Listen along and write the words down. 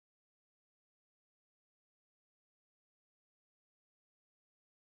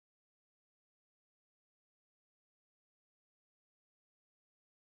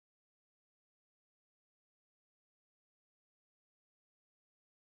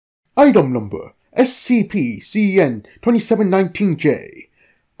Item Number SCP CN 2719-J.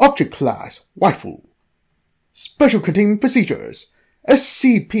 Object Class Waifu. Special Containment Procedures.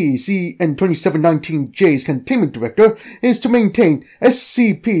 SCP CN 2719-J's Containment Director is to maintain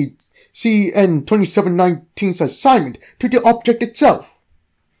SCP CN 2719's assignment to the object itself.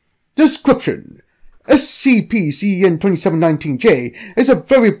 Description: SCP CN 2719-J is a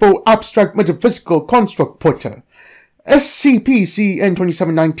variable abstract metaphysical construct pointer. SCP CN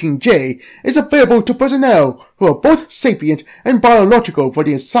 2719-J is available to personnel who are both sapient and biological for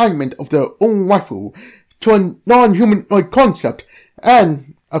the assignment of their own waifu to a non-humanoid concept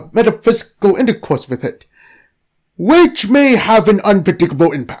and a metaphysical intercourse with it, which may have an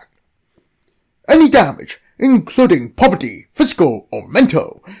unpredictable impact. Any damage, including property, physical or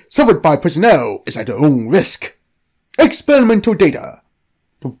mental, suffered by personnel is at their own risk. Experimental data.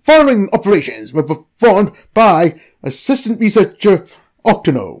 The following operations were performed by Assistant Researcher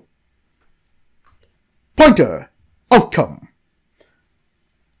Octono. Pointer. Outcome: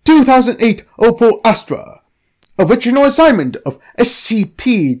 2008 Opal Astra. Original assignment of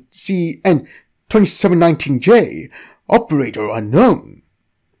SCP CN 2719-J. Operator unknown.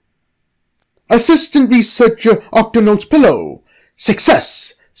 Assistant Researcher Octono's pillow.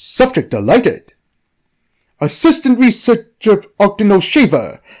 Success. Subject delighted. Assistant Researcher Octono's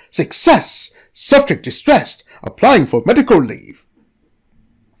shaver. Success. Subject distressed, applying for medical leave.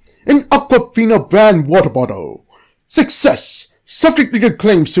 An Aquafina brand water bottle. Success. Subject leader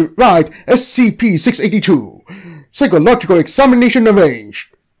claims to ride SCP-682. Psychological examination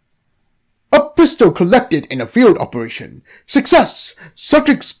arranged. A pistol collected in a field operation. Success.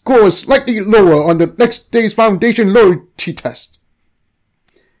 Subject scores slightly lower on the next day's Foundation loyalty test.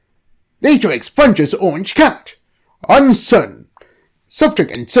 Nature expunges orange cat. Uncertain. Subject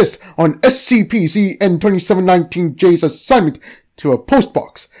insists on SCP-CN 2719-J's assignment to a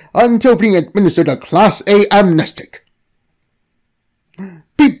postbox until being administered a Class A amnestic.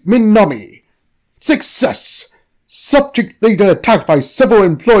 Beep Minami. Success. Subject later attacked by several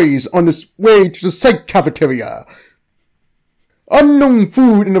employees on his way to the site cafeteria. Unknown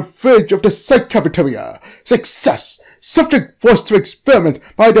food in the fridge of the site cafeteria. Success. Subject forced to experiment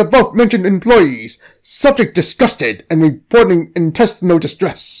by the above-mentioned employees. Subject disgusted and reporting intestinal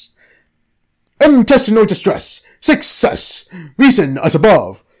distress. Intestinal distress. Success. Reason as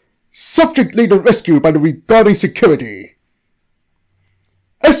above. Subject later rescued by the regarding security.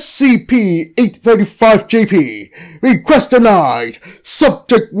 SCP-835-JP. Request denied.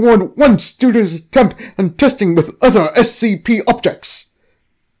 Subject warned one student's attempt on testing with other SCP objects.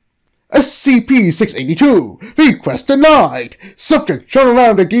 SCP-682. Request denied. Subject shown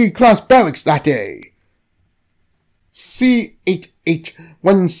around the D-Class barracks that day.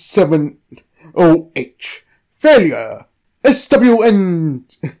 C8817OH. Failure.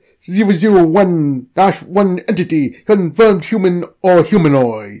 SWN-001-1 entity confirmed human or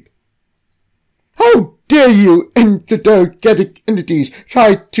humanoid. How dare you intergalactic entities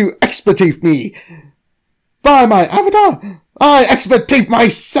try to expletive me? By my avatar, I expletive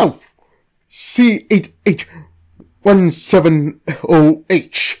myself.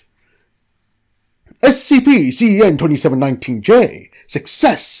 C8817OH. SCP-CN 2719-J.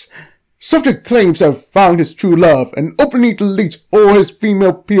 Success. Subject claims to have found his true love and openly deletes all his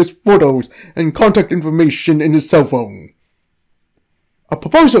female peers' photos and contact information in his cell phone. A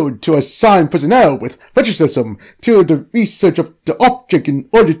proposal to assign personnel with fetishism to the research of the object in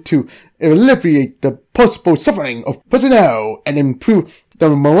order to alleviate the possible suffering of personnel and improve the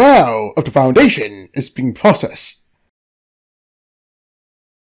morale of the Foundation is being processed.